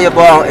follow your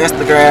boy on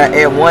Instagram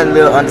at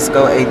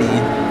 @1lil_AD.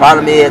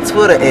 Follow me at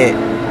Twitter at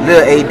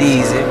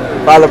LilADZ.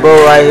 Follow bro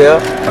right here.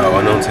 Oh,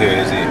 I know too.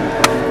 Is it?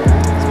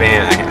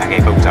 Man, I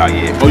can't fuck with y'all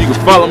yet. Oh, you can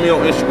follow me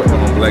on Instagram.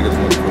 Hold on, black as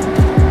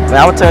motherfucker. Man,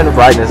 I'm gonna turn the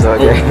brightness up,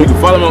 Oh, okay? you can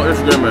follow me on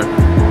Instagram, man.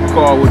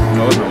 Call with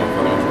no, it's not my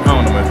follow. I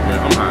don't know my Instagram.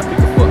 I'm high.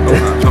 I'm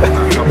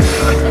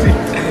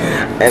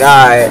high. And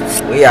alright,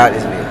 we out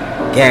this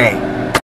video. Gang.